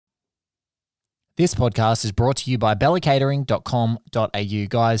This podcast is brought to you by bellacatering.com.au.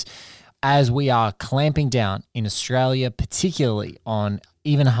 Guys, as we are clamping down in Australia, particularly on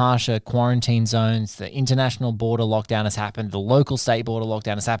even harsher quarantine zones, the international border lockdown has happened, the local state border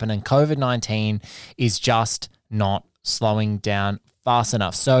lockdown has happened, and COVID-19 is just not slowing down fast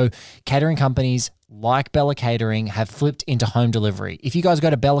enough. So catering companies like Bella Catering have flipped into home delivery. If you guys go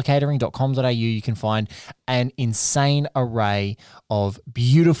to bellacatering.com.au, you can find an insane array of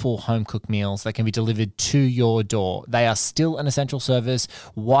beautiful home-cooked meals that can be delivered to your door. They are still an essential service.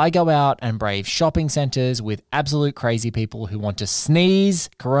 Why go out and brave shopping centers with absolute crazy people who want to sneeze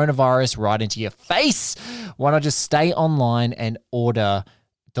coronavirus right into your face? Why not just stay online and order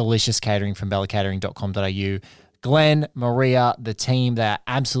delicious catering from bellacatering.com.au? Glenn, Maria, the team, they're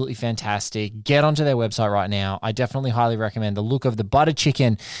absolutely fantastic. Get onto their website right now. I definitely highly recommend the look of the butter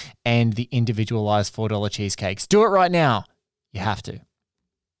chicken and the individualized $4 cheesecakes. Do it right now. You have to.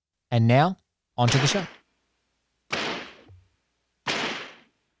 And now, onto the show.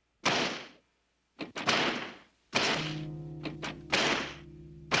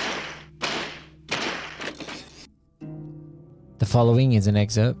 The following is an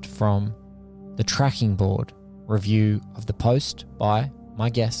excerpt from the Tracking Board review of The Post by my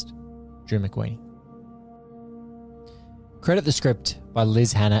guest, Drew McWeeny. Credit the script by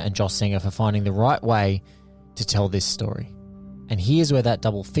Liz Hanna and Josh Singer for finding the right way to tell this story. And here's where that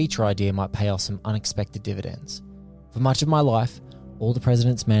double feature idea might pay off some unexpected dividends. For much of my life, All the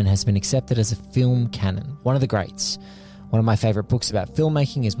President's Men has been accepted as a film canon, one of the greats. One of my favourite books about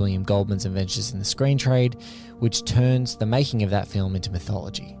filmmaking is William Goldman's Adventures in the Screen Trade, which turns the making of that film into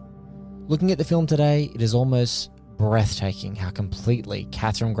mythology. Looking at the film today, it is almost breathtaking how completely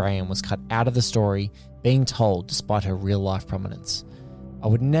Catherine Graham was cut out of the story being told despite her real-life prominence. I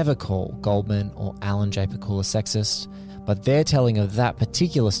would never call Goldman or Alan J. Pakula sexist, but their telling of that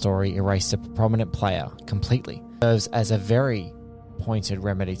particular story erased a prominent player completely. It serves as a very pointed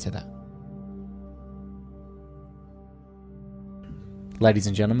remedy to that. Ladies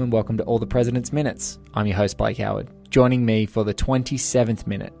and gentlemen, welcome to All the President's Minutes. I'm your host, Blake Howard. Joining me for the 27th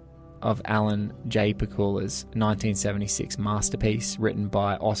minute of Alan J. Pakula's 1976 masterpiece, written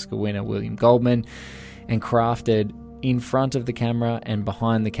by Oscar winner William Goldman and crafted in front of the camera and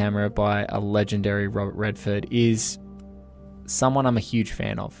behind the camera by a legendary Robert Redford, is someone I'm a huge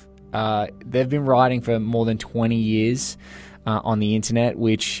fan of. They've been writing for more than 20 years on the internet,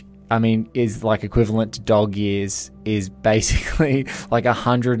 which is like equivalent to dog years, is basically like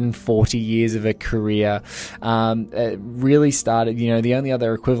 140 years of a career. It really started, the only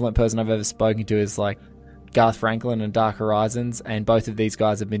other equivalent person I've ever spoken to is like Garth Franklin and Dark Horizons, and both of these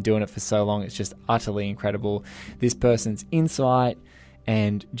guys have been doing it for so long. It's just utterly incredible. This person's insight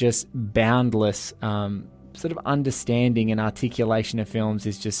and just boundless sort of understanding and articulation of films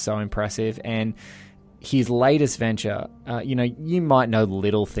is just so impressive. And his latest venture, you might know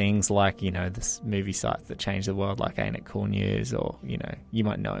little things like, this movie sites that change the world, like Ain't It Cool News, or, you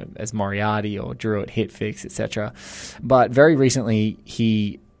might know him as Moriarty or Drew at HitFix, etc. But very recently,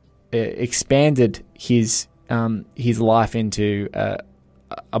 he expanded his life into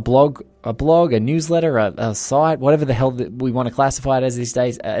a blog, a newsletter, a site, whatever the hell that we want to classify it as these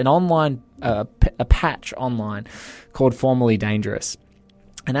days, an online, a patch online called Formerly Dangerous.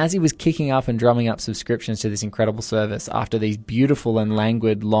 And as he was kicking up and drumming up subscriptions to this incredible service after these beautiful and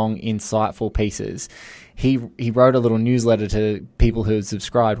languid, long, insightful pieces, he wrote a little newsletter to people who had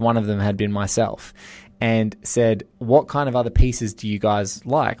subscribed. One of them had been myself, and said, what kind of other pieces do you guys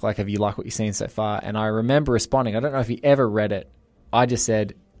like? Like, have you liked what you've seen so far? And I remember responding, I don't know if he ever read it. I just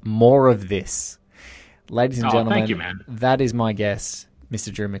said, more of this. Ladies and gentlemen, thank you, man. That is my guest,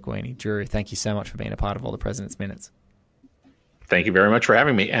 Mr. Drew McWeeny. Drew, thank you so much for being a part of All the President's Minutes. Thank you very much for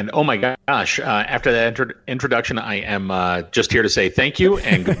having me. And oh my gosh, after that introduction, I am just here to say thank you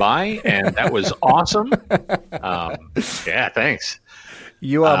and goodbye. And that was awesome. Yeah, thanks.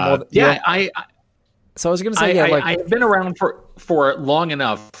 You are more. So I was going to say, I've been around for long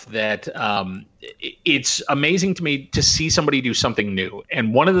enough that it's amazing to me to see somebody do something new.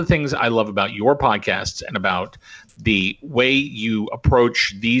 And one of the things I love about your podcasts and about the way you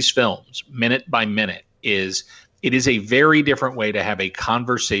approach these films minute by minute is it is a very different way to have a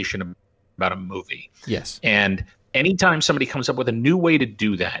conversation about a movie. Yes. And anytime somebody comes up with a new way to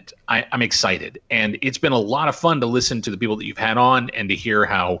do that, I'm excited. And it's been a lot of fun to listen to the people that you've had on and to hear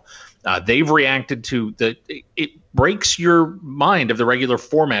how they've reacted to it breaks your mind of the regular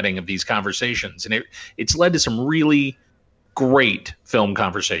formatting of these conversations. And it's led to some really great film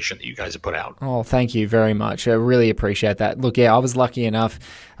conversation that you guys have put out. Oh, thank you very much. I really appreciate that. Look, yeah, I was lucky enough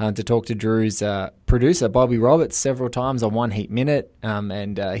to talk to Drew's producer, Bobby Roberts, several times on One Heat Minute,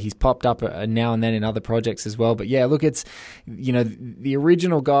 and he's popped up now and then in other projects as well. But yeah, look, it's, the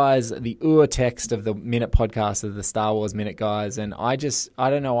original guys, the text of the Minute podcast of the Star Wars Minute guys, and I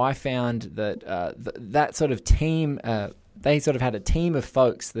don't know, I found that that sort of team, they sort of had a team of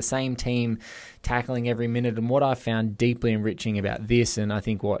folks, the same team tackling every minute. And what I found deeply enriching about this, and I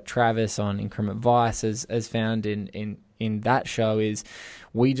think what Travis on Increment Vice has found in that show, is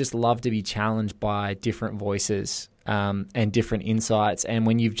we just love to be challenged by different voices and different insights. And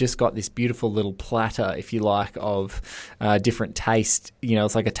when you've just got this beautiful little platter, if you like, of different taste,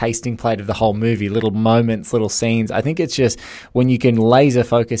 it's like a tasting plate of the whole movie, little moments, little scenes. I think it's just when you can laser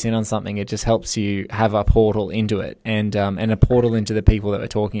focus in on something, it just helps you have a portal into it and a portal into the people that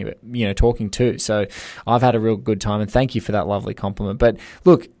we're talking to. So I've had a real good time, and thank you for that lovely compliment. But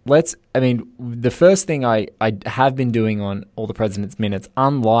look, the first thing I have been doing on All the President's Minutes,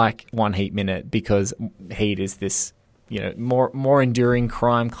 unlike One Heat Minute, because Heat is this, more enduring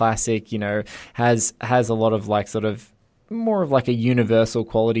crime classic, has a lot of more of like a universal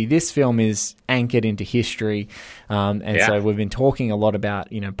quality. This film is anchored into history, so we've been talking a lot about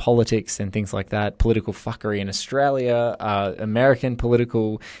politics and things like that, political fuckery in Australia, American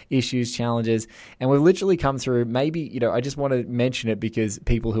political issues, challenges, and we've literally come through. Maybe I just want to mention it because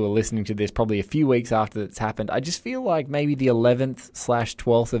people who are listening to this probably a few weeks after it's happened, I just feel like maybe the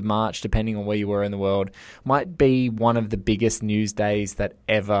 11th/12th of March, depending on where you were in the world, might be one of the biggest news days that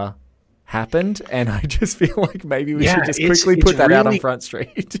ever happened, and I just feel like maybe we should just quickly put that out on Front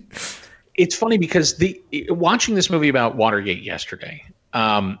Street. It's funny because watching this movie about Watergate yesterday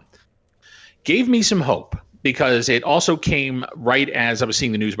gave me some hope, because it also came right as I was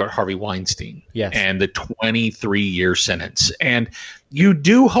seeing the news about Harvey Weinstein and the 23-year sentence. And you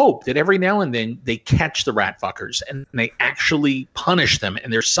do hope that every now and then they catch the rat fuckers and they actually punish them,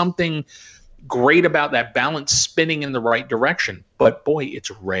 and there's something great about that balance spinning in the right direction. But boy, it's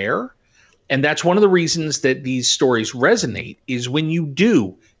rare. And that's one of the reasons that these stories resonate, is when you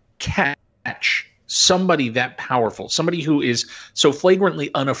do catch somebody that powerful, somebody who is so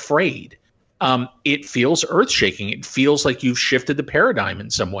flagrantly unafraid, it feels earth-shaking. It feels like you've shifted the paradigm in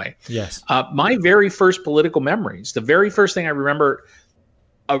some way. Yes. My very first political memories, the very first thing I remember,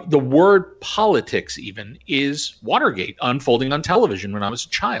 the word politics even, is Watergate unfolding on television when I was a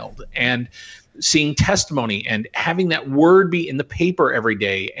child, and seeing testimony and having that word be in the paper every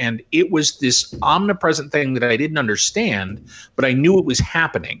day. And it was this omnipresent thing that I didn't understand, but I knew it was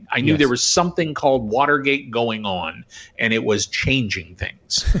happening. I knew there was something called Watergate going on, and it was changing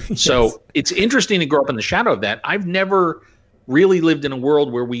things. So it's interesting to grow up in the shadow of that. I've never really lived in a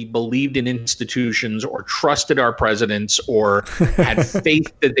world where we believed in institutions or trusted our presidents or had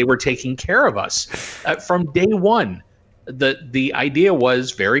faith that they were taking care of us. From day one, the idea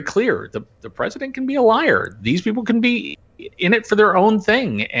was very clear. The president can be a liar. These people can be in it for their own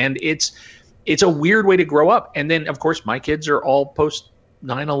thing. And it's a weird way to grow up. And then, of course, my kids are all post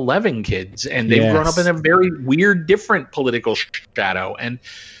 9/11 kids, and they've grown up in a very weird, different political shadow. And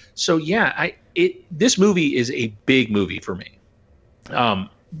so, this movie is a big movie for me,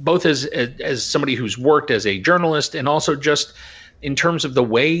 both as somebody who's worked as a journalist, and also just in terms of the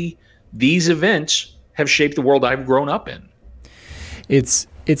way these events have shaped the world I've grown up in. It's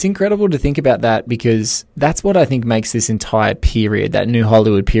incredible to think about that, because that's what I think makes this entire period, that New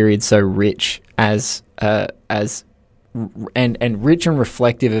Hollywood period, so rich and rich and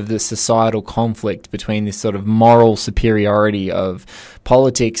reflective of the societal conflict between this sort of moral superiority of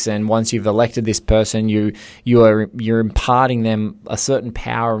politics, and once you've elected this person, you're imparting them a certain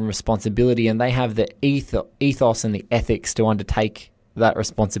power and responsibility, and they have the ethos and the ethics to undertake that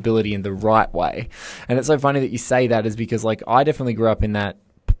responsibility in the right way. And it's so funny that you say that, is because I definitely grew up in that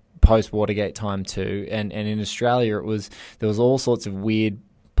post Watergate time too, and in Australia there was all sorts of weird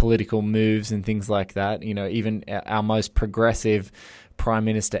political moves and things like that. Even our most progressive Prime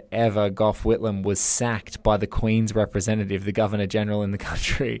Minister ever, Gough Whitlam, was sacked by the Queen's representative, the Governor General in the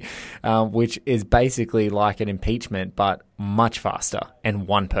country, which is basically like an impeachment, but much faster, and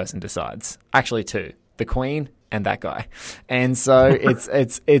one person decides. Actually two, the Queen and that guy. And so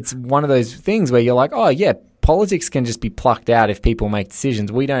it's one of those things where you're like, oh yeah, politics can just be plucked out if people make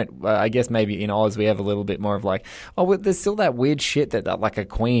decisions. We don't, I guess maybe in Oz we have a little bit more of well, there's still that weird shit that like a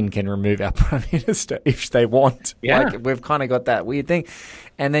queen can remove our prime minister if they want. Yeah. We've kind of got that weird thing.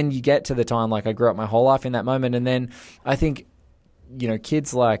 And then you get to the time, I grew up my whole life in that moment. And then I think,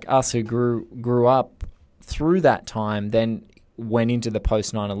 kids like us who grew up through that time, then went into the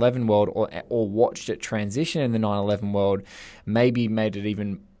post 9/11 world or watched it transition in the 9/11 world, maybe made it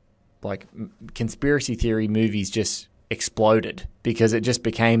even like conspiracy theory movies just exploded, because it just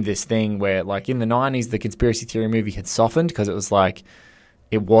became this thing where, like, in the 90s, the conspiracy theory movie had softened because it was like,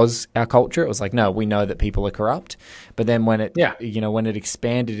 it was our culture. It was like, no, we know that people are corrupt. But then when it, when it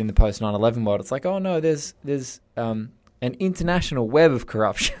expanded in the post 9/11 world, it's like, oh no, there's an international web of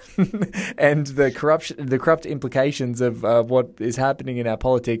corruption, and the corrupt implications of what is happening in our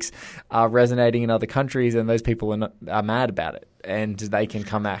politics are resonating in other countries, and those people are mad about it, and they can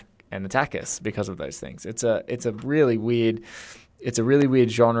come back and attack us because of those things. It's a really weird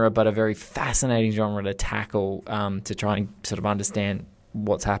genre, but a very fascinating genre to tackle, to try and sort of understand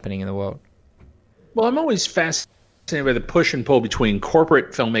what's happening in the world. Well, I'm always fascinated by the push and pull between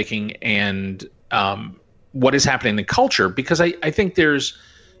corporate filmmaking and what is happening in culture, because I think there's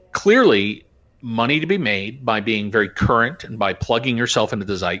clearly money to be made by being very current and by plugging yourself into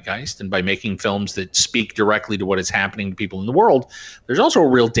the zeitgeist and by making films that speak directly to what is happening to people in the world. There's also a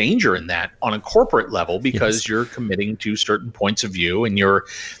real danger in that on a corporate level, because you're committing to certain points of view,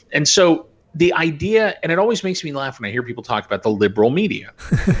 and so the idea, and it always makes me laugh when I hear people talk about the liberal media,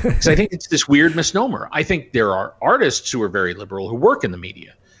 because I think it's this weird misnomer. I think there are artists who are very liberal who work in the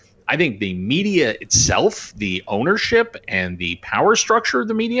media. I think the media itself, the ownership and the power structure of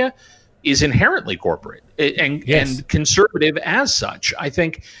the media, is inherently corporate and conservative as such. I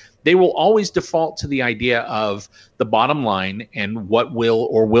think they will always default to the idea of the bottom line and what will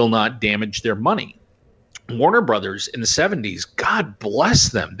or will not damage their money. Warner Brothers in the 70s, God bless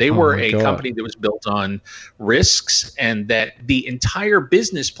them. They were a company that was built on risks, and that the entire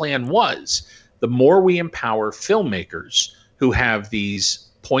business plan was, the more we empower filmmakers who have these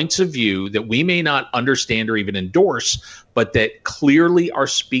points of view that we may not understand or even endorse, but that clearly are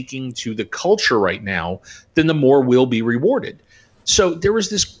speaking to the culture right now, then the more will be rewarded. So there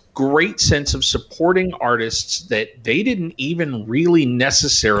was this great sense of supporting artists that they didn't even really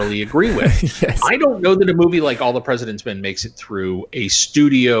necessarily agree with. Yes. I don't know that a movie like All the President's Men makes it through a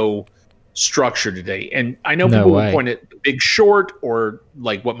studio structure today. And I know people will point at Big Short or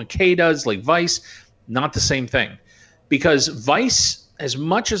like what McKay does, like Vice, not the same thing. Because Vice, as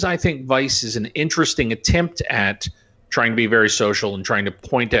much as I think Vice is an interesting attempt at trying to be very social and trying to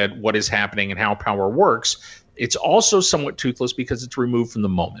point at what is happening and how power works, it's also somewhat toothless because it's removed from the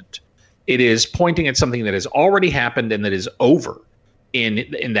moment. It is pointing at something that has already happened and that is over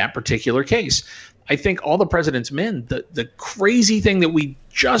in that particular case. I think All the President's Men, the crazy thing that we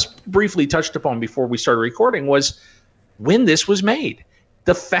just briefly touched upon before we started recording was when this was made.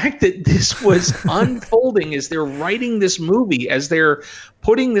 The fact that this was unfolding as they're writing this movie, as they're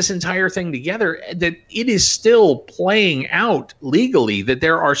putting this entire thing together, that it is still playing out legally, that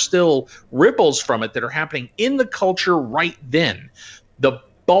there are still ripples from it that are happening in the culture right then. The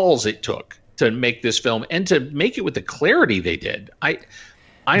balls it took to make this film and to make it with the clarity they did.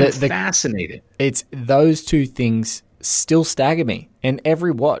 I'm fascinated. It's those two things still stagger me. And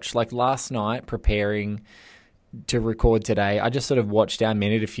every watch, like last night preparing to record today, I just sort of watched our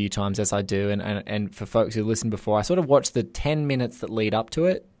minute a few times, as I do, and for folks who listened before, I sort of watched the 10 minutes that lead up to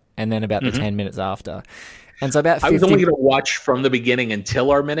it and then about the 10 minutes after. And so about 50... I was only going to watch from the beginning until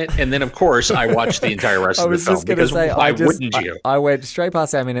our minute, and then of course I watched the entire rest of the film. Because why wouldn't you? I went straight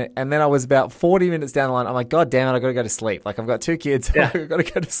past our minute, and then I was about 40 minutes down the line. I'm like, God damn it, I've got to go to sleep. Like, I've got 2 kids. Yeah. I've got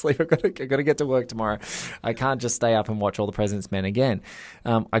to go to sleep. I've got to get to work tomorrow. I can't just stay up and watch All the President's Men again.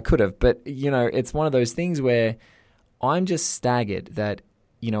 I could have, but it's one of those things where I'm just staggered that,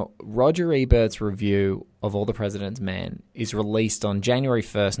 Roger Ebert's review of All the President's Men is released on January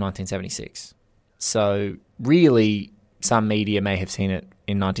 1st, 1976. So really, some media may have seen it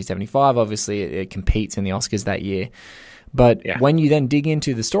in 1975. Obviously, it competes in the Oscars that year. But when you then dig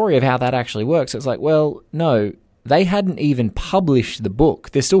into the story of how that actually works, it's like, well, no, they hadn't even published the book.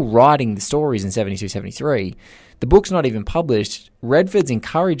 They're still writing the stories in 72, 73. The book's not even published. Redford's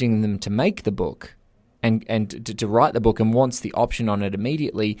encouraging them to make the book and to write the book, and wants the option on it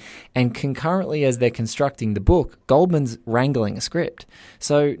immediately. And concurrently, as they're constructing the book, Goldman's wrangling a script.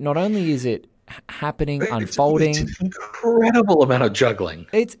 So not only is it happening, unfolding, it's an incredible amount of juggling.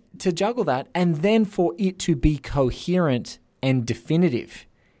 It's to juggle that, and then for it to be coherent and definitive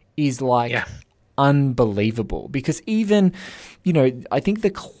is like unbelievable. Because even, I think the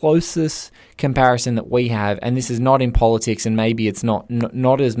closest comparison that we have, and this is not in politics, and maybe it's not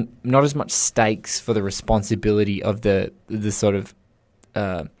as much stakes for the responsibility of the sort of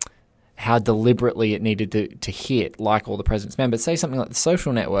how deliberately it needed to hit, like All the President's Men, but say something like The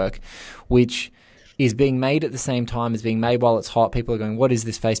Social Network, which is being made at the same time as being made while it's hot. People are going, what is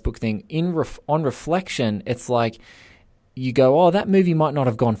this Facebook thing? On reflection, it's like you go, oh, that movie might not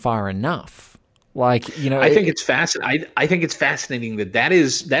have gone far enough. Like, you know, I think it's fascinating. I think it's fascinating that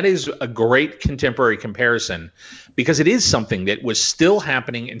is a great contemporary comparison, because it is something that was still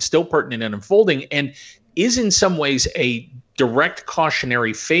happening and still pertinent and unfolding, and is in some ways a direct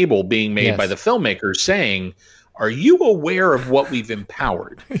cautionary fable being made by the filmmakers saying, are you aware of what we've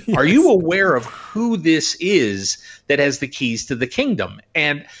empowered? Yes. Are you aware of who this is that has the keys to the kingdom?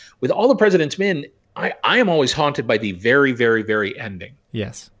 And with All the President's Men, I am always haunted by the very, very, very ending.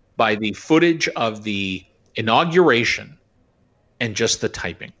 Yes. By the footage of the inauguration and just the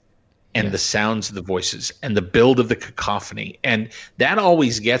typing and the sounds of the voices and the build of the cacophony. And that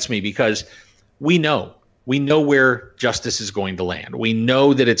always gets me, because we know where justice is going to land. We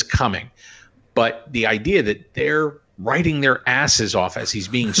know that it's coming. But the idea that they're writing their asses off as he's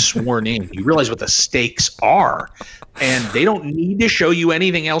being sworn in, you realize what the stakes are. And they don't need to show you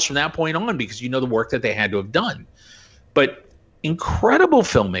anything else from that point on, because you know the work that they had to have done. But incredible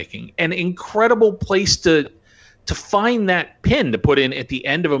filmmaking, an incredible place to find that pin to put in at the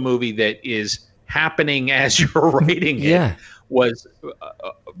end of a movie that is happening as you're writing it was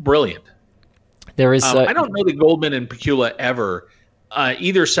brilliant. There is. I don't know that Goldman and Pakula ever,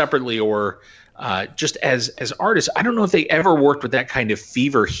 either separately or just as artists, I don't know if they ever worked with that kind of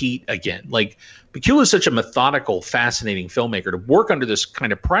fever heat again. Like, Pakula is such a methodical, fascinating filmmaker. To work under this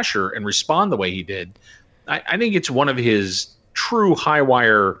kind of pressure and respond the way he did, I think it's one of his true high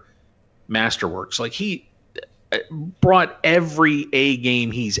wire masterworks. Like, he brought every A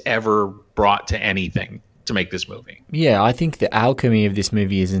game he's ever brought to anything to make this movie. Yeah, I think the alchemy of this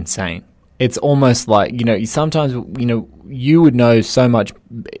movie is insane. It's almost like, you know, sometimes, you know, you would know so much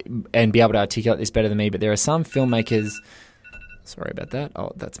and be able to articulate this better than me, but there are some filmmakers. Sorry about that.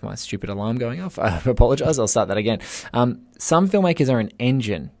 Oh, that's my stupid alarm going off. I apologize. I'll start that again. Some filmmakers are an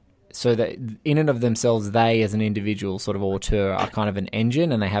engine, so that in and of themselves, they as an individual sort of auteur are kind of an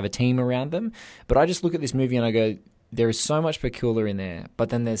engine, and they have a team around them. But I just look at this movie and I go, there is so much Pakula in there, but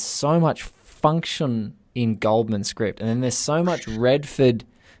then there's so much function in Goldman's script, and then there's so much Redford,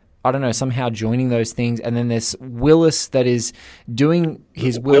 I don't know, somehow joining those things, and then there's Willis that is doing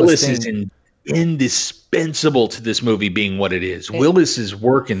his Willis thing. Is indispensable to this movie being what it is. Willis's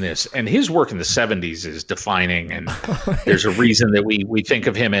work in this, and his work in the 70s, is defining, and there's a reason that we think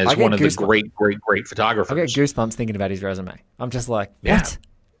of him as one of the great photographers. I get goosebumps thinking about his resume. I'm just like,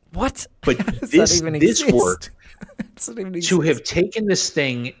 what? But this work, to have taken this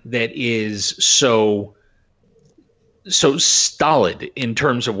thing that is so stolid in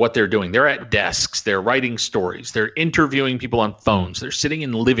terms of what they're doing. They're at desks, they're writing stories, they're interviewing people on phones, they're sitting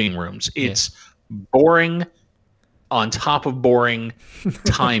in living rooms. It's boring on top of boring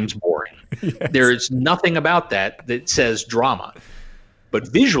times boring. Yes. There's nothing about that says drama. But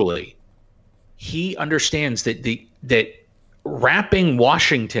visually, he understands that wrapping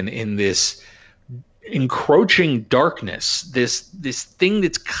Washington in this encroaching darkness, this thing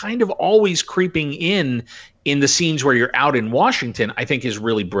that's kind of always creeping in the scenes where you're out in Washington, I think is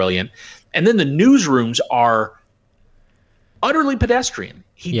really brilliant. And then the newsrooms are utterly pedestrian.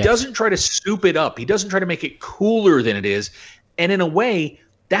 He doesn't try to soup it up. He doesn't try to make it cooler than it is. And in a way,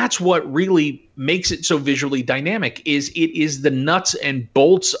 that's what really makes it so visually dynamic. It is the nuts and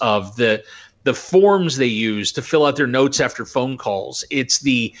bolts of the forms they use to fill out their notes after phone calls. It's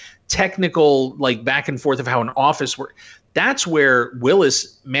the technical, like, back and forth of how an office works. That's where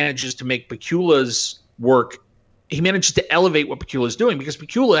Willis manages to make Pakula's work. He manages to elevate what Pakula is doing, because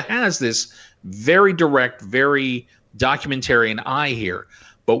Pakula has this very direct, very documentarian eye here,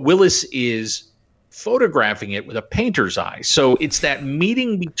 but Willis is photographing it with a painter's eye. So it's that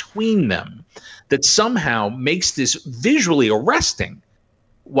meeting between them that somehow makes this visually arresting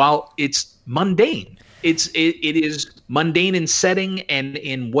while it's mundane. It is mundane in setting and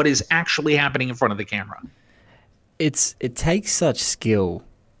in what is actually happening in front of the camera. It takes such skill.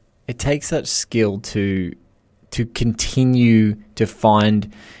 It takes such skill to continue to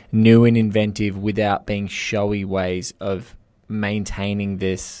find new and inventive, without being showy, ways of maintaining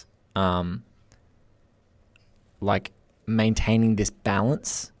this, maintaining this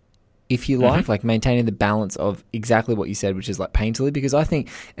balance, if you like, like maintaining the balance of exactly what you said, which is like painterly. Because I think,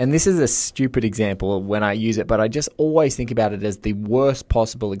 and this is a stupid example when I use it, but I just always think about it as the worst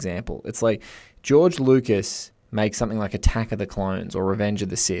possible example. It's like George Lucas makes something like Attack of the Clones or Revenge of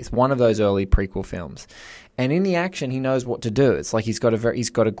the Sith, one of those early prequel films. And in the action, he knows what to do. It's like he's got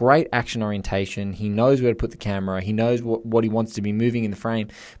a great action orientation. He knows where to put the camera. He knows what he wants to be moving in the frame.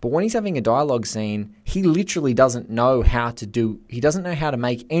 But when he's having a dialogue scene, he literally doesn't know how to do. He doesn't know how to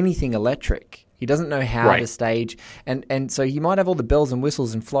make anything electric. He doesn't know how to stage, and so he might have all the bells and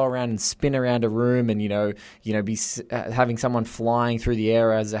whistles and fly around and spin around a room, and be having someone flying through the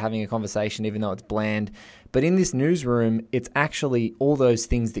air as they're having a conversation, even though it's bland. But in this newsroom, it's actually all those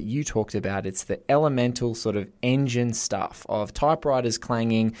things that you talked about. It's the elemental sort of engine stuff of typewriters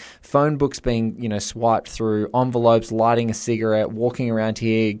clanging, phone books being, swiped through, envelopes, lighting a cigarette, walking around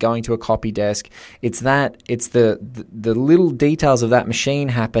here, going to a copy desk. It's the little details of that machine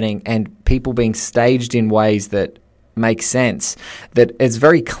happening and people being staged in ways that make sense, that it's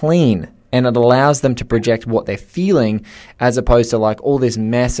very clean. And it allows them to project what they're feeling as opposed to like all this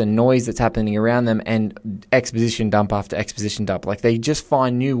mess and noise that's happening around them and exposition dump after exposition dump. Like they just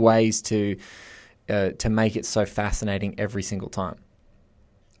find new ways to make it so fascinating every single time.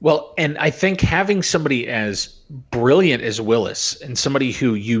 Well, and I think having somebody as brilliant as Willis and somebody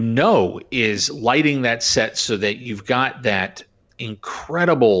who is lighting that set so that you've got that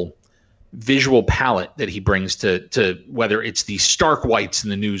incredible visual palette that he brings to whether it's the stark whites in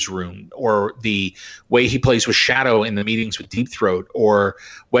the newsroom or the way he plays with shadow in the meetings with Deep Throat, or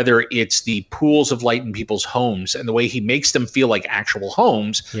whether it's the pools of light in people's homes and the way he makes them feel like actual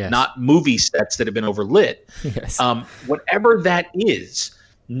homes, not movie sets that have been overlit. Yes. Whatever that is,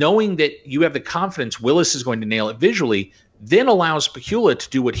 knowing that you have the confidence Willis is going to nail it visually, then allows Pakula to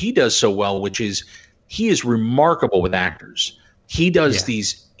do what he does so well, which is he is remarkable with actors. He does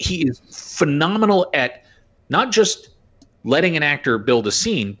he is phenomenal at not just letting an actor build a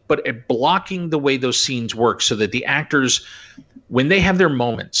scene, but at blocking the way those scenes work so that the actors, when they have their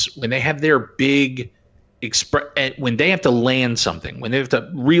moments, when they have their big when they have to land something, when they have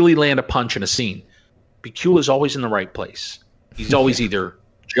to really land a punch in a scene, Pakula is always in the right place. He's always either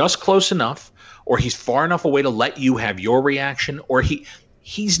just close enough or he's far enough away to let you have your reaction, or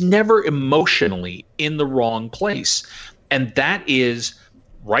he's never emotionally in the wrong place. And that is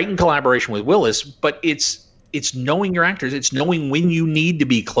right in collaboration with Willis, but it's knowing your actors. It's knowing when you need to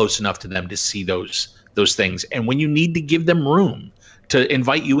be close enough to them to see those things, and when you need to give them room to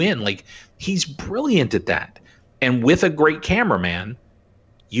invite you in. Like, he's brilliant at that. And with a great cameraman,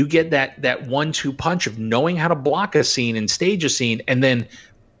 you get that 1-2 punch of knowing how to block a scene and stage a scene and then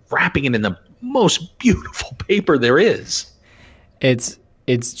wrapping it in the most beautiful paper there is. It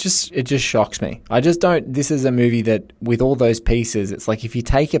just shocks me. I just don't. This is a movie that, with all those pieces, it's like if you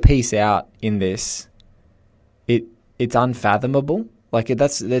take a piece out in this, it's unfathomable. Like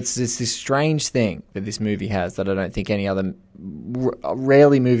that's this strange thing that this movie has that I don't think any other,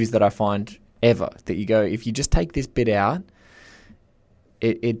 rarely movies that I find ever, that you go, if you just take this bit out,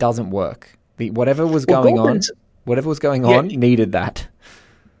 it doesn't work. Whatever was going on needed that.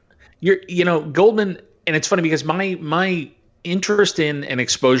 Goldman, and it's funny because my interest in and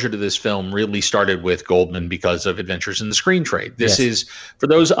exposure to this film really started with Goldman because of Adventures in the Screen Trade. This is, for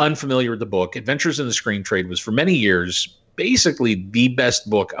those unfamiliar with the book, Adventures in the Screen Trade was for many years basically the best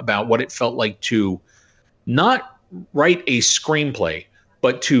book about what it felt like to not write a screenplay,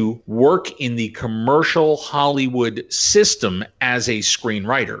 but to work in the commercial Hollywood system as a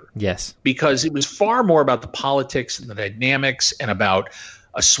screenwriter. Yes. Because it was far more about the politics and the dynamics and about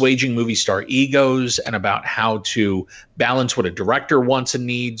assuaging movie star egos and about how to balance what a director wants and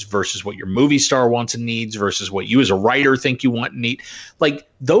needs versus what your movie star wants and needs versus what you as a writer think you want and need. Like,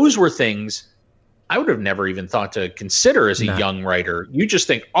 those were things I would have never even thought to consider as a young writer. You just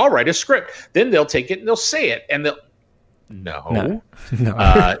think, I'll write a script. Then they'll take it and they'll say it. And they'll... No.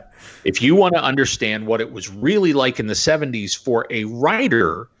 If you want to understand what it was really like in the 70s for a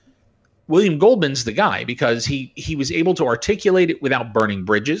writer, William Goldman's the guy, because he was able to articulate it without burning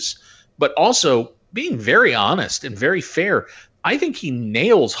bridges, but also being very honest and very fair. I think he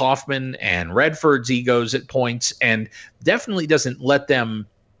nails Hoffman and Redford's egos at points and definitely doesn't let them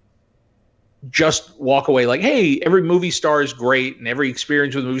just walk away like, hey, every movie star is great and every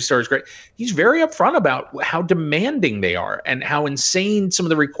experience with a movie star is great. He's very upfront about how demanding they are and how insane some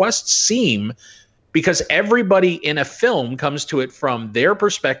of the requests seem, because everybody in a film comes to it from their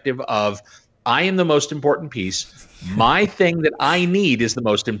perspective of, I am the most important piece. My thing that I need is the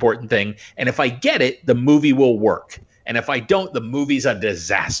most important thing. And if I get it, the movie will work. And if I don't, the movie's a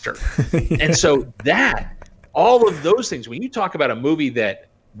disaster. And so all of those things, when you talk about a movie that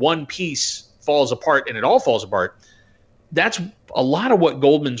one piece falls apart and it all falls apart, that's a lot of what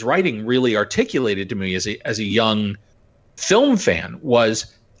Goldman's writing really articulated to me as a young film fan,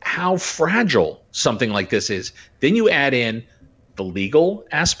 was how fragile something like this is. Then you add in the legal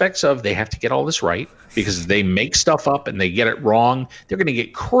aspects of, they have to get all this right, because if they make stuff up and they get it wrong, they're going to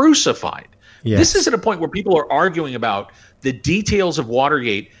get crucified. Yes. This is at a point where people are arguing about the details of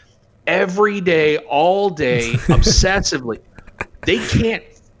Watergate every day, all day, obsessively. They can't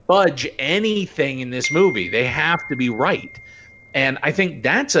fudge anything in this movie. They have to be right. And I think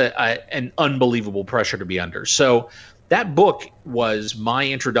that's an unbelievable pressure to be under. So that book was my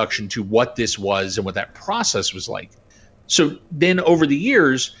introduction to what this was and what that process was like. So then over the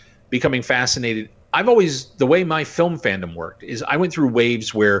years, becoming fascinated, the way my film fandom worked is I went through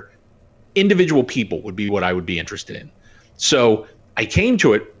waves where individual people would be what I would be interested in. So I came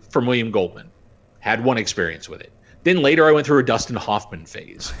to it from William Goldman, had one experience with it. Then later I went through a Dustin Hoffman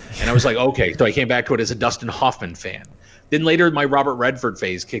phase. And I was like, okay, so I came back to it as a Dustin Hoffman fan. Then later my Robert Redford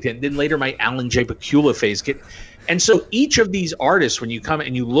phase kicked in. Then later my Alan J. Pakula phase kicked in. And so each of these artists, when you come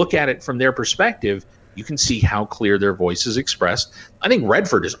and you look at it from their perspective, you can see how clear their voice is expressed. I think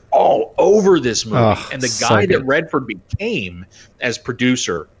Redford is all over this movie. And the guy that Redford became as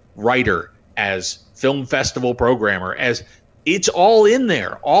producer, writer, as film festival programmer, as it's all in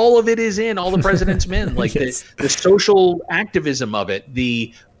there. All of it is in All the President's Men. Like yes. the social activism of it,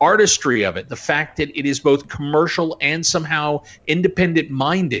 the artistry of it, the fact that it is both commercial and somehow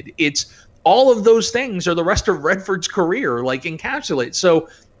independent-minded. It's all of those things are the rest of Redford's career, like encapsulate. So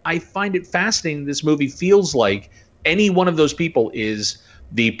I find it fascinating. This movie feels like any one of those people is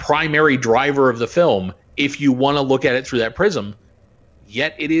the primary driver of the film if you want to look at it through that prism,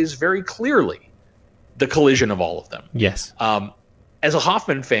 yet it is very clearly the collision of all of them. Yes. As a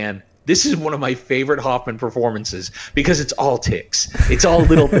Hoffman fan, this is one of my favorite Hoffman performances because it's all ticks. It's all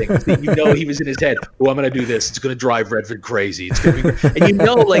little things that you know he was in his head. Oh, I'm going to do this. It's going to drive Redford crazy. It's going to be, and you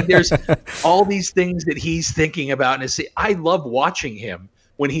know, like there's all these things that he's thinking about. And I love watching him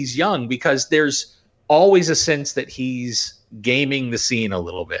when he's young because there's always a sense that he's gaming the scene a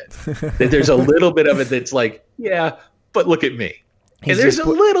little bit. That there's a little bit of it that's like, yeah, but look at me. And there's a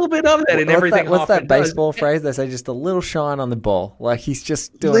little bit of that in everything. What's that baseball phrase? They say just a little shine on the ball. Like he's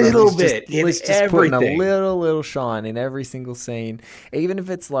just doing little bit. He's just putting a little shine in every single scene, even if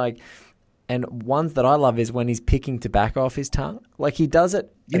it's like. And ones that I love is when he's picking tobacco off his tongue. Like he does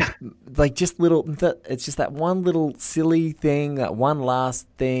it, like just little. It's just that one little silly thing, that one last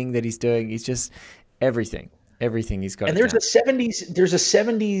thing that he's doing. He's just everything he's got. And there's a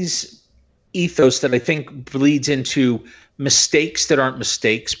 '70s ethos that I think bleeds into mistakes that aren't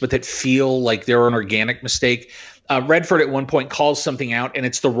mistakes, but that feel like they're an organic mistake. Redford at one point calls something out, and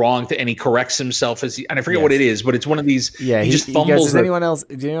it's the wrong thing, and he corrects himself and I forget what it is, but it's one of these. Yeah, he just fumbles. He goes, does anyone else?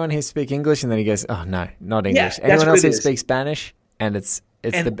 Do anyone here speak English? And then he goes, "Oh no, not English." Yeah, anyone else who speaks Spanish? And it's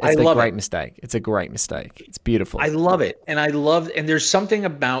the great mistake. It's a great mistake. It's beautiful. I love it, and and there's something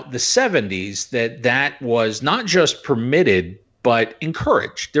about the '70s that was not just permitted but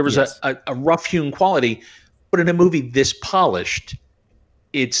encouraged. There was a rough-hewn quality, but in a movie this polished,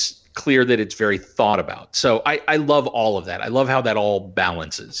 it's clear that it's very thought about. So I love all of that. I love how that all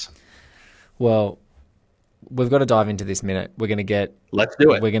balances. Well, we've got to dive into this minute. We're going to get... Let's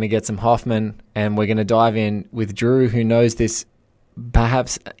do it. We're going to get some Hoffman, and we're going to dive in with Drew, who knows this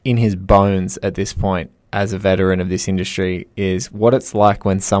perhaps in his bones at this point as a veteran of this industry, is what it's like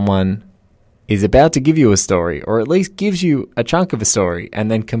when someone is about to give you a story, or at least gives you a chunk of a story,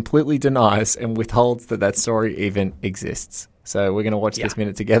 and then completely denies and withholds that story even exists. So we're going to watch this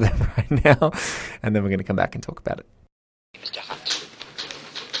minute together right now, and then we're going to come back and talk about it. Mr. Hunt.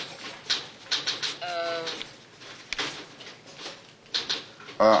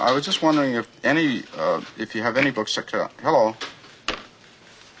 I was just wondering if you have any books that could... Hello.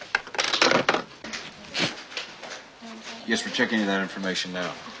 Yes, we're checking that information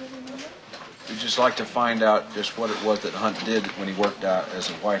now. We'd just like to find out just what it was that Hunt did when he worked out as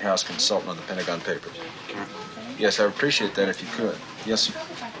a White House consultant on the Pentagon Papers. Yes, I would appreciate that if you could. Yes, sir.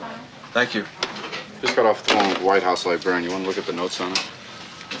 Thank you. Just got off the phone with the White House librarian. You want to look at the notes on it?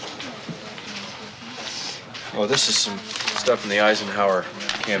 Oh, this is some stuff in the Eisenhower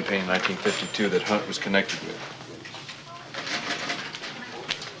campaign, 1952, that Hunt was connected with.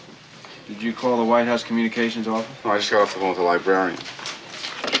 Did you call the White House communications office? No, I just got off the phone with the librarian.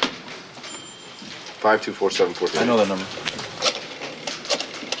 524-743. I know that number.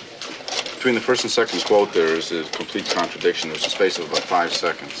 Between the first and second quote, there is a complete contradiction. There's a space of about 5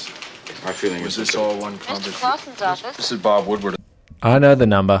 seconds. My feeling is this all one conversation. Mr. Clausen's office. This is Bob Woodward. I know the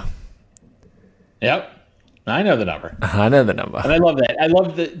number. Yep. I know the number. I know the number. And I love that. I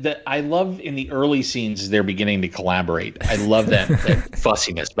love I love in the early scenes they're beginning to collaborate. I love that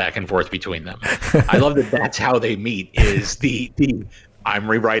fussiness back and forth between them. I love that that's how they meet is the I'm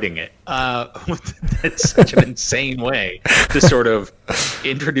rewriting it. That's such an insane way to sort of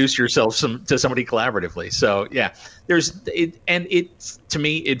introduce yourself to somebody collaboratively. So yeah, to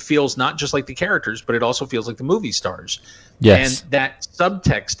me, it feels not just like the characters, but it also feels like the movie stars. Yes. And that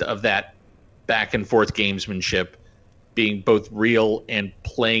subtext of that back and forth gamesmanship being both real and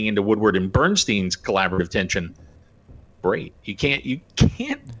playing into Woodward and Bernstein's collaborative tension. Great. You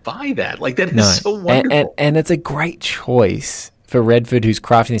can't buy that. Like, that is so wonderful. And it's a great choice for Redford, who's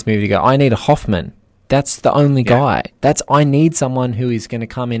crafting this movie, to go, I need a Hoffman. That's the only guy. I need someone who is going to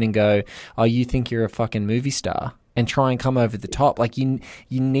come in and go, oh, you think you're a fucking movie star, and try and come over the top. Like, you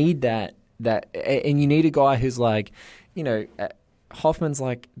need that, and you need a guy who's like, Hoffman's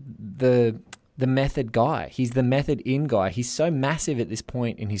like the method guy. He's the method in guy. He's so massive at this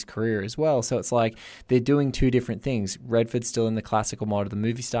point in his career as well. So it's like they're doing two different things. Redford's still in the classical mode of the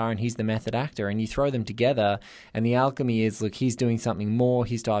movie star, and he's the method actor. And you throw them together, and the alchemy is, look, he's doing something more.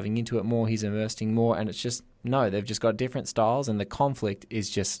 He's diving into it more. He's immersing more. And it's just, no, they've just got different styles, and the conflict is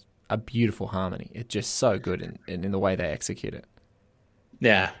just a beautiful harmony. It's just so good in the way they execute it.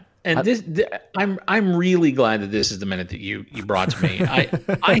 Yeah. And I'm really glad that this is the minute that you brought to me.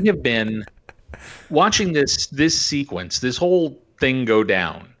 I have been watching this sequence, this whole thing go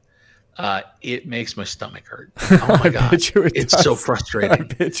down. It makes my stomach hurt. Oh my god, it's so frustrating. I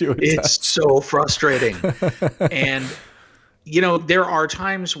bet you it's so frustrating. And there are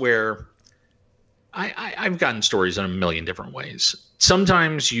times where I've gotten stories in a million different ways.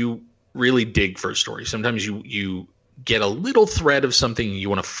 Sometimes you really dig for a story. Sometimes you get a little thread of something, and you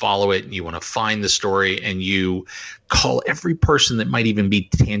want to follow it, and you want to find the story, and you call every person that might even be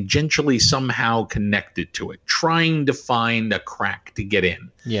tangentially somehow connected to it, trying to find a crack to get in.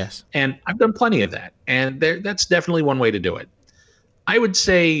 Yes. And I've done plenty of that, and that's definitely one way to do it. I would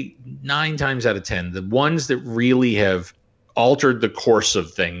say 9 times out of 10, the ones that really have altered the course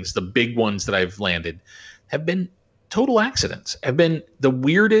of things, the big ones that I've landed, have been total accidents, have been the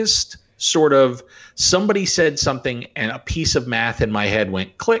weirdest sort of, somebody said something and a piece of math in my head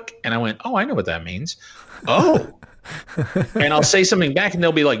went click, and I went, oh, I know what that means. Oh. And I'll say something back, and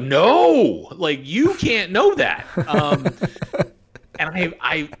they'll be like, no, like, you can't know that. And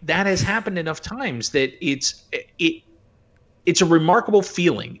I that has happened enough times that it's a remarkable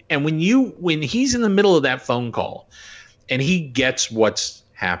feeling. And when he's in the middle of that phone call and he gets what's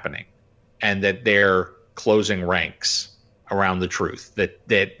happening, and that they're closing ranks around the truth, that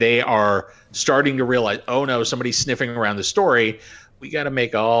they are starting to realize, oh no, somebody's sniffing around the story. We got to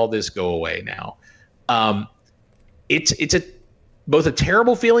make all this go away now. It's both a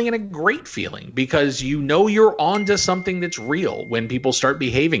terrible feeling and a great feeling, because you're onto something that's real when people start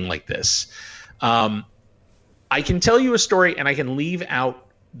behaving like this. I can tell you a story, and I can leave out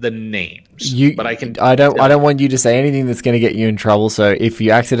the names, but I can. I don't want you to say anything that's going to get you in trouble. So if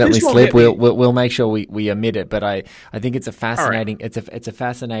you accidentally slip, we'll make sure we omit it. But I think it's a fascinating. Right. It's a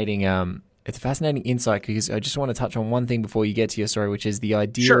fascinating. It's a fascinating insight, because I just want to touch on one thing before you get to your story, which is the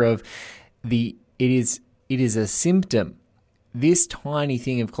idea of it is a symptom. This tiny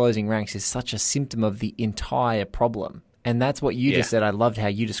thing of closing ranks is such a symptom of the entire problem. And that's what you just said. I loved how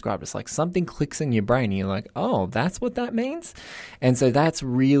you described it. It's like something clicks in your brain and you're like, oh, that's what that means? And so that's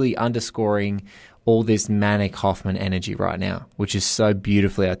really underscoring all this manic Hoffman energy right now, which is so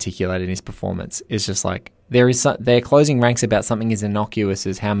beautifully articulated in his performance. It's just like they're closing ranks about something as innocuous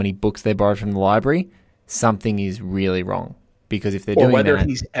as how many books they borrowed from the library. Something is really wrong. Because if they're doing whether that,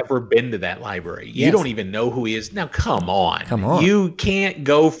 he's ever been to that library. You don't even know who he is. Now, come on. You can't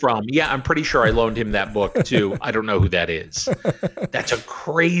go from, I'm pretty sure I loaned him that book, to I don't know who that is. That's a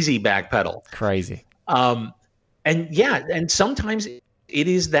crazy backpedal. Crazy. And sometimes it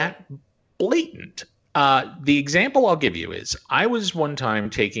is that blatant. The example I'll give you is, I was one time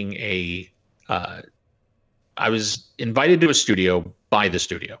taking I was invited to a studio by the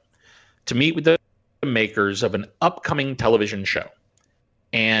studio to meet with the makers of an upcoming television show,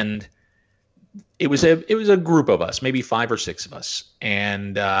 and it was a group of us, maybe 5 or 6 of us,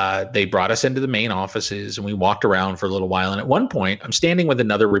 and they brought us into the main offices, and we walked around for a little while. And at one point, I'm standing with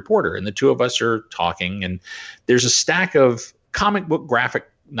another reporter, and the two of us are talking, and there's a stack of comic book graphic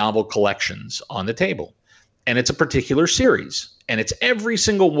novel collections on the table, and it's a particular series, and it's every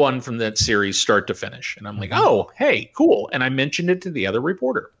single one from that series start to finish. And I'm like, oh, hey, cool. And I mentioned it to the other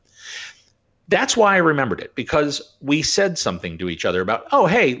reporter. That's why I remembered it, because we said something to each other about, oh,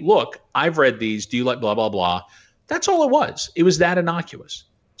 hey, look, I've read these. Do you like blah, blah, blah? That's all it was. It was that innocuous.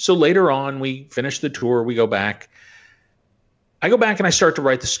 So later on, we finish the tour. We go back. I go back and I start to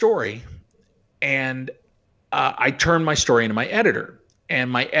write the story. And I turn my story into my editor. And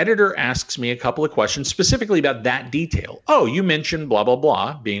my editor asks me a couple of questions specifically about that detail. Oh, you mentioned blah, blah,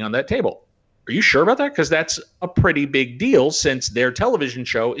 blah being on that table. Are you sure about that? Because that's a pretty big deal, since their television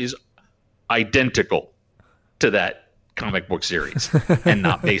show is identical to that comic book series and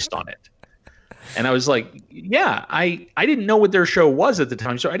not based on it. And I was like, yeah, I didn't know what their show was at the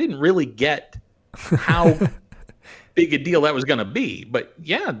time, so I didn't really get how big a deal that was going to be. But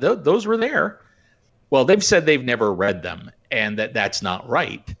yeah, those were there. Well, they've said they've never read them and that's not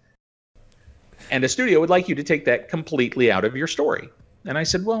right. And a studio would like you to take that completely out of your story. And I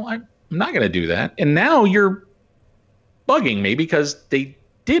said, well, I'm not going to do that. And now you're bugging me because they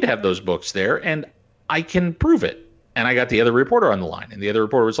did have those books there and I can prove it. And I got the other reporter on the line. And the other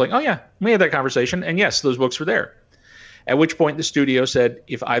reporter was like, oh, yeah, we had that conversation. And yes, those books were there. At which point the studio said,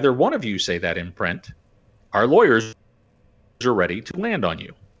 if either one of you say that in print, our lawyers are ready to land on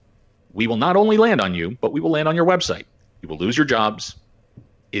you. We will not only land on you, but we will land on your website. You will lose your jobs.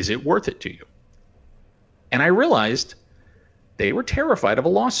 Is it worth it to you? And I realized they were terrified of a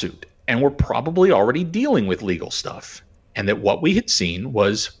lawsuit and were probably already dealing with legal stuff. And that what we had seen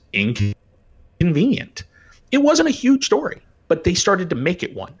was inconvenient. It wasn't a huge story, but they started to make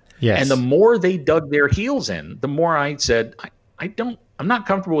it one. Yes. And the more they dug their heels in, the more I said, I'm not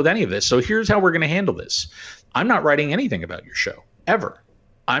comfortable with any of this. So here's how we're going to handle this. I'm not writing anything about your show, ever.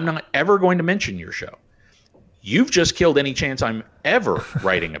 I'm not ever going to mention your show. You've just killed any chance I'm ever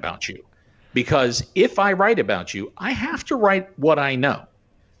writing about you. Because if I write about you, I have to write what I know.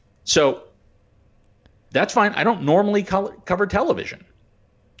 So that's fine. I don't normally cover television.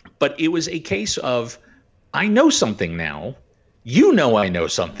 But it was a case of, I know something now. You know I know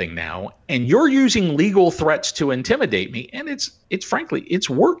something now, and you're using legal threats to intimidate me, and it's frankly,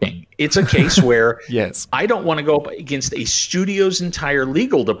 it's working. It's a case where yes. I don't want to go up against a studio's entire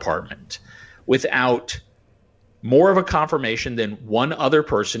legal department without more of a confirmation than one other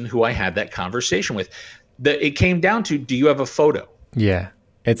person who I had that conversation with. It came down to, do you have a photo? Yeah.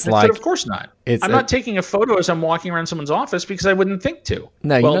 It's I like, said, of course not. I'm not taking a photo as I'm walking around someone's office because I wouldn't think to.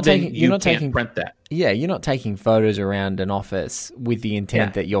 No, you're not taking. You're not taking. Print that. Yeah, you're not taking photos around an office with the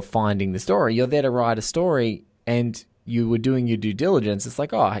intent that you're finding the story. You're there to write a story, and you were doing your due diligence. It's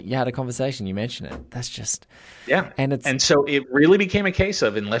like, oh, you had a conversation, you mention it. That's just and so it really became a case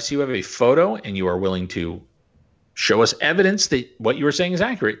of, unless you have a photo and you are willing to show us evidence that what you were saying is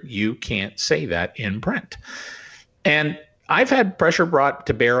accurate, you can't say that in print. And I've had pressure brought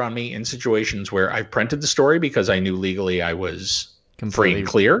to bear on me in situations where I've printed the story because I knew legally I was free and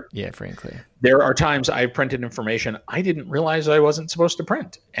clear. Yeah, free and clear. There are times I've printed information I didn't realize I wasn't supposed to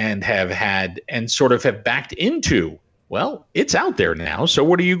print and have sort of backed into, well, it's out there now, so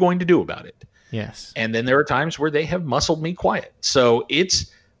what are you going to do about it? Yes. And then there are times where they have muscled me quiet. So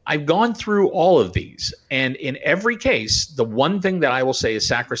I've gone through all of these. And in every case, the one thing that I will say is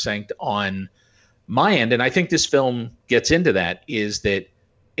sacrosanct on my end, and I think this film gets into that, is that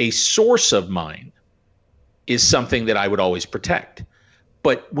a source of mine is something that I would always protect.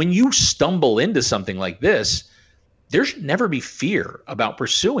 But when you stumble into something like this, there should never be fear about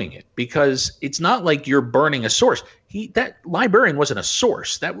pursuing it, because it's not like you're burning a source. That librarian wasn't a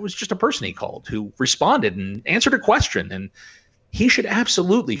source. That was just a person he called who responded and answered a question. And he should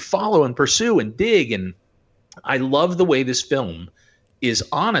absolutely follow and pursue and dig. And I love the way this film is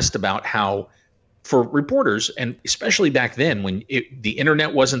honest about how, for reporters, and especially back then when the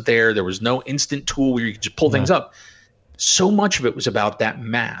internet wasn't there was no instant tool where you could just pull things up. So much of it was about that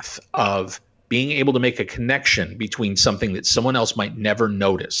math of being able to make a connection between something that someone else might never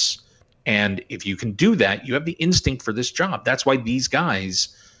notice. And if you can do that, you have the instinct for this job. That's why these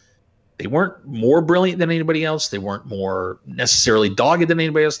guys, they weren't more brilliant than anybody else. They weren't more necessarily dogged than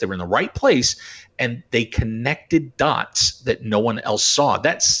anybody else. They were in the right place, and they connected dots that no one else saw.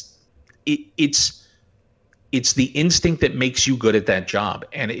 It's the instinct that makes you good at that job.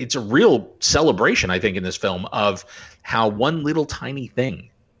 And it's a real celebration, I think, in this film of how one little tiny thing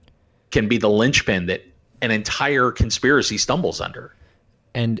can be the linchpin that an entire conspiracy stumbles under.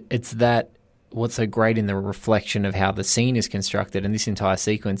 And it's that what's so great in the reflection of how the scene is constructed and this entire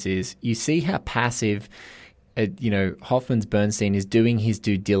sequence is, you see how passive Hoffman's Bernstein is doing his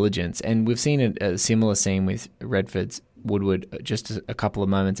due diligence. And we've seen a similar scene with Redford's Woodward just a couple of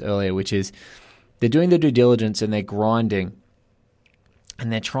moments earlier, which is they're doing the due diligence and they're grinding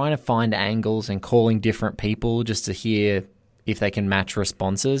and they're trying to find angles and calling different people just to hear if they can match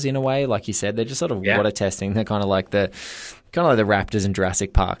responses in a way. Like you said, they're just sort of water testing. They're kind of like the Raptors in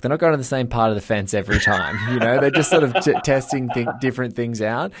Jurassic Park. They're not going to the same part of the fence every time. They're just sort of testing different things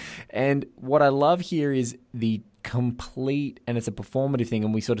out. And what I love here is the complete, and it's a performative thing,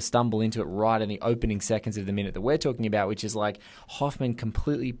 and we sort of stumble into it right in the opening seconds of the minute that we're talking about, which is like Hoffman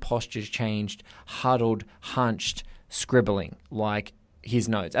completely postures changed, huddled, hunched, scribbling like his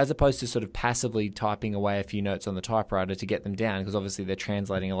notes, as opposed to sort of passively typing away a few notes on the typewriter to get them down, because obviously they're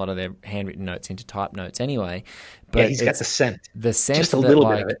translating a lot of their handwritten notes into type notes anyway. But he's got the scent just a little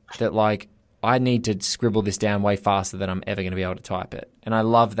bit of it. That like, I need to scribble this down way faster than I'm ever going to be able to type it. And I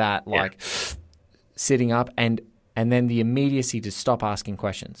love that, sitting up, and and then the immediacy to stop asking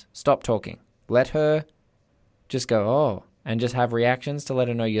questions, stop talking, let her just go, oh, and just have reactions to let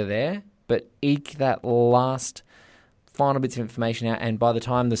her know you're there, but eke that last final bits of information out, and by the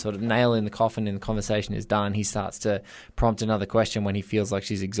time the sort of nail in the coffin in the conversation is done, he starts to prompt another question when he feels like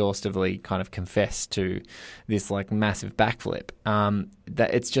she's exhaustively kind of confessed to this like massive backflip.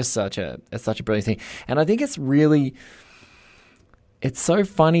 That it's just such a brilliant thing. And I think it's so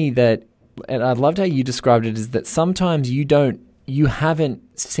funny that, and I loved how you described it, is that sometimes you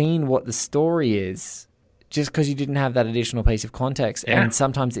haven't seen what the story is just because you didn't have that additional piece of context. Yeah. And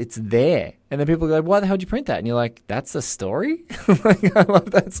sometimes it's there. And then people go, why the hell did you print that? And you're like, that's the story? Like, I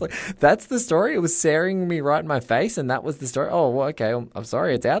love that. It's like, that's the story? It was staring me right in my face and that was the story? Oh, well, okay. I'm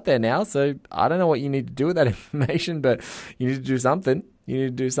sorry. It's out there now. So I don't know what you need to do with that information, but you need to do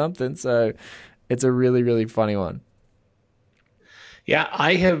something. So it's a really, really funny one. Yeah,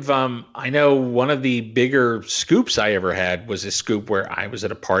 I have. I know one of the bigger scoops I ever had was a scoop where I was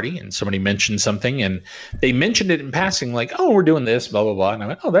at a party and somebody mentioned something and they mentioned it in passing, like, "Oh, we're doing this, blah blah blah," and I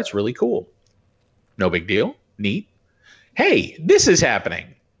went, "Oh, that's really cool. No big deal, neat. Hey, this is happening."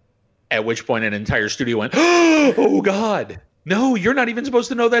 At which point, an entire studio went, "Oh God, no! You're not even supposed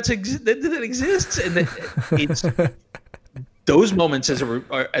to know that exists." And it's those moments as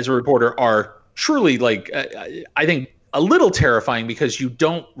a reporter are truly like I think a little terrifying because you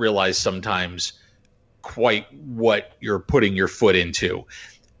don't realize sometimes quite what you're putting your foot into.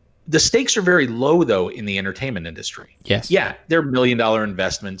 The stakes are very low, though, in the entertainment industry. Yes. Yeah, they're $1 million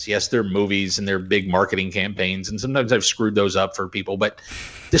investments. Yes, they're movies and they're big marketing campaigns. And sometimes I've screwed those up for people. But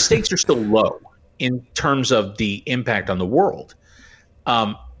the stakes are still low in terms of the impact on the world.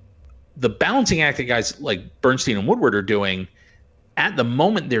 The balancing act that guys like Bernstein and Woodward are doing, at the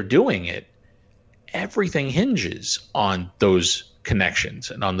moment they're doing it, everything hinges on those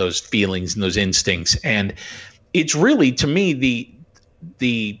connections and on those feelings and those instincts. And it's really, to me,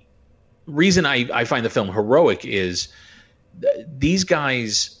 the reason I find the film heroic is these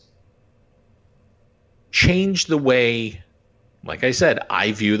guys changed the way, like I said,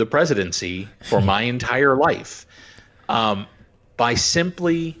 I view the presidency for my entire life, by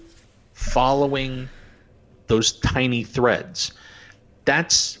simply following those tiny threads.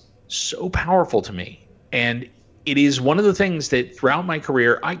 That's so powerful to me. And it is one of the things that throughout my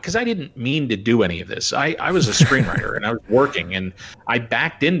career, because I didn't mean to do any of this. I was a screenwriter and I was working, and I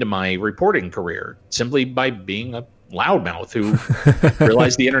backed into my reporting career simply by being a loudmouth who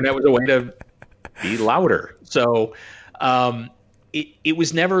realized the internet was a way to be louder. So it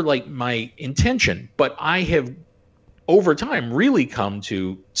was never like my intention, but I have over time really come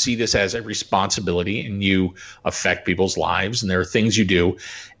to see this as a responsibility, and you affect people's lives and there are things you do.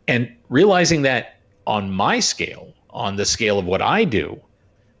 And realizing that on my scale, on the scale of what I do,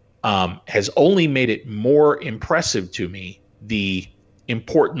 has only made it more impressive to me, the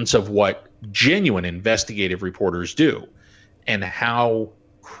importance of what genuine investigative reporters do and how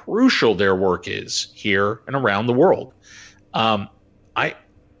crucial their work is here and around the world. Bob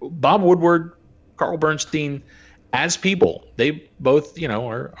Woodward, Carl Bernstein, as people, they both,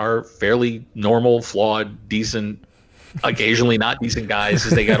 are fairly normal, flawed, decent, occasionally not decent guys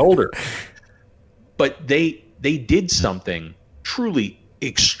as they got older. But they did something truly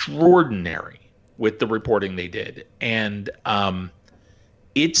extraordinary with the reporting they did. And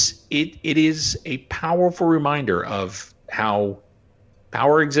it is a powerful reminder of how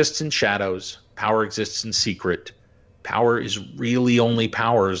power exists in shadows, power exists in secret. Power is really only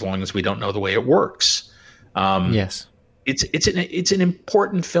power as long as we don't know the way it works. Yes. It's an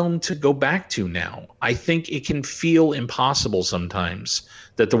important film to go back to now. I think it can feel impossible sometimes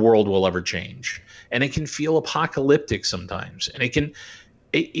that the world will ever change, and it can feel apocalyptic sometimes, and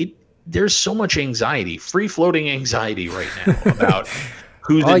there's so much anxiety, free floating anxiety right now about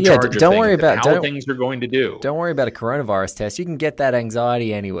who's in charge of things, how things are going to do. Don't worry about a coronavirus test. You can get that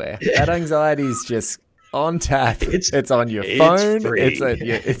anxiety anywhere. That anxiety is just on tap. It's on your phone.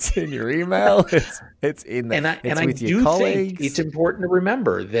 It's in your email. It's in the, I do think it's important to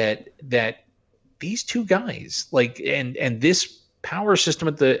remember that these two guys, and this power system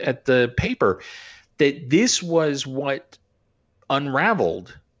at the paper, that this was what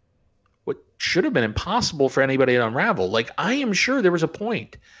unraveled what should have been impossible for anybody to unravel. Like, I am sure there was a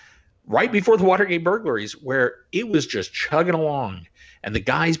point right before the Watergate burglaries where it was just chugging along. And the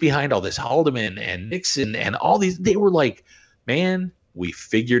guys behind all this, Haldeman and Nixon and all these, they were like, man, we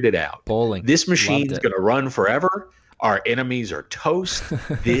figured it out. Bowling. This machine's going to run forever. Our enemies are toast.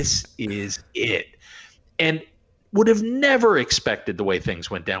 This is it. And would have never expected the way things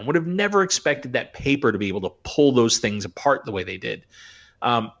went down, would have never expected that paper to be able to pull those things apart the way they did.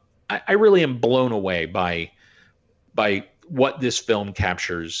 I really am blown away by by what this film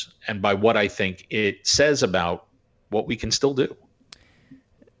captures and by what I think it says about what we can still do.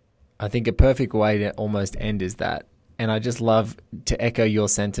 I think a perfect way to almost end is that. And I just love to echo your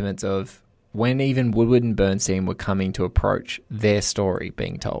sentiments of when even Woodward and Bernstein were coming to approach their story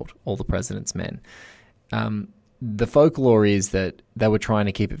being told, All the President's Men. The folklore is that they were trying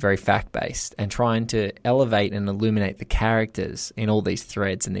to keep it very fact-based and trying to elevate and illuminate the characters in all these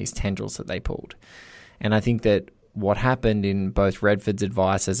threads and these tendrils that they pulled. And I think that what happened in both Redford's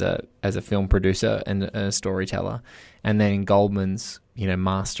advice as a film producer and a storyteller, and then in Goldman's,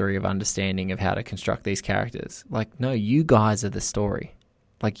 mastery of understanding of how to construct these characters. Like, no, you guys are the story.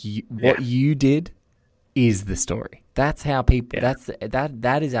 Like, what you did is the story. That's how people. Yeah.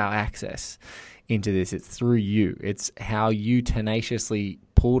 That is our access into this. It's through you. It's how you tenaciously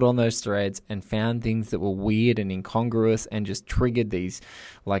pulled on those threads and found things that were weird and incongruous and just triggered these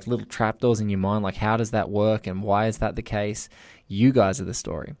like little trapdoors in your mind. Like, how does that work and why is that the case? You guys are the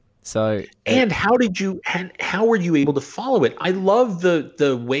story. So, and how were you able to follow it? I love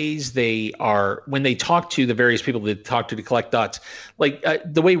the ways they are when they talk to the various people that talk to collect dots, like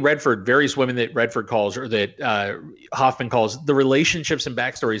the way various women that Redford calls or that Hoffman calls, the relationships and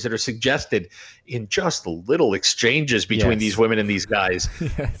backstories that are suggested in just little exchanges between these women and these guys.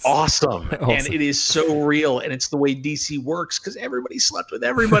 Yes. Awesome. And it is so real. And it's the way DC works because everybody slept with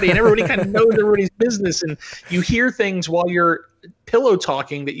everybody and everybody kind of knows everybody's business. And you hear things while you're pillow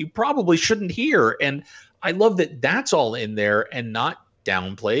talking that you probably shouldn't hear. And I love that that's all in there and not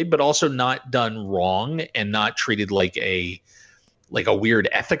downplayed, but also not done wrong and not treated like a weird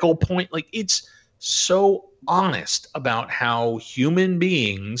ethical point. Like, it's so honest about how human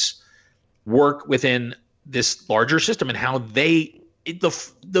beings work within this larger system and how the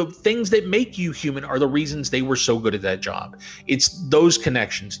things that make you human are the reasons they were so good at that job. It's those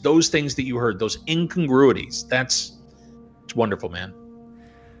connections, those things that you heard, those incongruities. It's wonderful, man.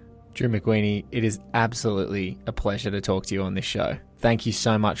 Drew McWeeny, it is absolutely a pleasure to talk to you on this show. Thank you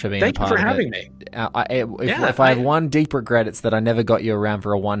so much for being a part of it. Thank you for having me. If I have one deep regret, it's that I never got you around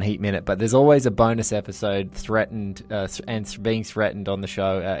for a One Heat Minute, but there's always a bonus episode threatened and being threatened on the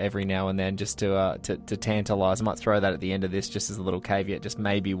show every now and then just to tantalize. I might throw that at the end of this just as a little caveat, just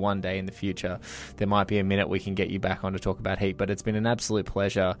maybe one day in the future there might be a minute we can get you back on to talk about Heat, but it's been an absolute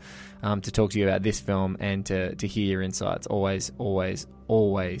pleasure to talk to you about this film and to hear your insights. Always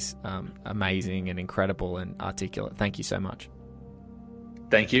amazing and incredible and articulate. Thank you so much.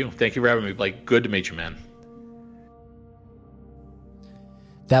 Thank you. Thank you for having me, Blake. Good to meet you, man.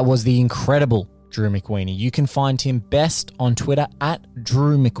 That was the incredible Drew McWeeny. You can find him best on Twitter at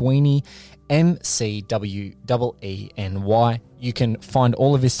Drew McWeeny, McWeeny. You can find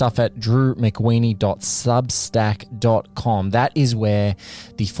all of his stuff at drewmcweeny.substack.com. That is where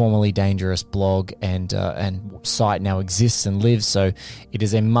the Formerly Dangerous blog and site now exists and lives. So it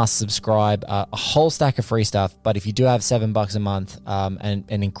is a must subscribe. A whole stack of free stuff. But if you do have $7 a month, and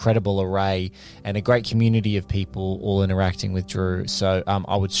an incredible array and a great community of people all interacting with Drew. So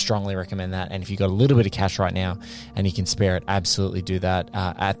I would strongly recommend that. And if you've got a little bit of cash right now and you can spare it, absolutely do that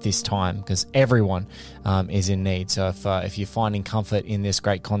at this time because everyone is in need. So if you're finding comfort in this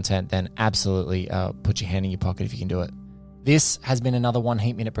great content, then absolutely put your hand in your pocket if you can do it. This has been another One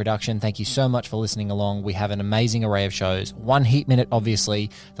Heat Minute production. Thank you so much for listening along. We have an amazing array of shows. One Heat Minute,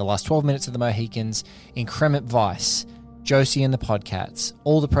 obviously, the last 12 minutes of the Mohicans, Increment Vice, Josie and the Podcats,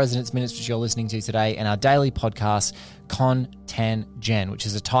 All the President's Minutes, which you're listening to today, and our daily podcast, Con 10 Gen, which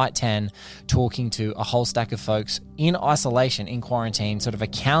is a tight 10 talking to a whole stack of folks in isolation, in quarantine, sort of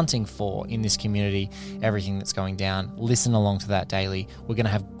accounting for in this community everything that's going down. Listen along to that daily. We're going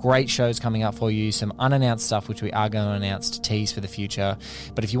to have great shows coming up for you, some unannounced stuff which we are going to announce to tease for the future.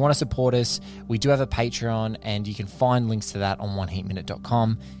 But if you want to support us, we do have a Patreon and you can find links to that on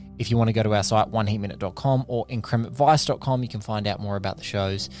oneheatminute.com. If you want to go to our site, oneheatminute.com or incrementvice.com, you can find out more about the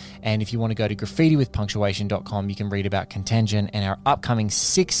shows. And if you want to go to graffitiwithpunctuation.com, you can read about Contention and our upcoming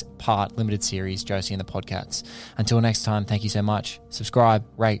 6-part limited series, Josie and the Podcats. Until next time, thank you so much. Subscribe,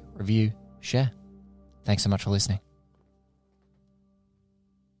 rate, review, share. Thanks so much for listening.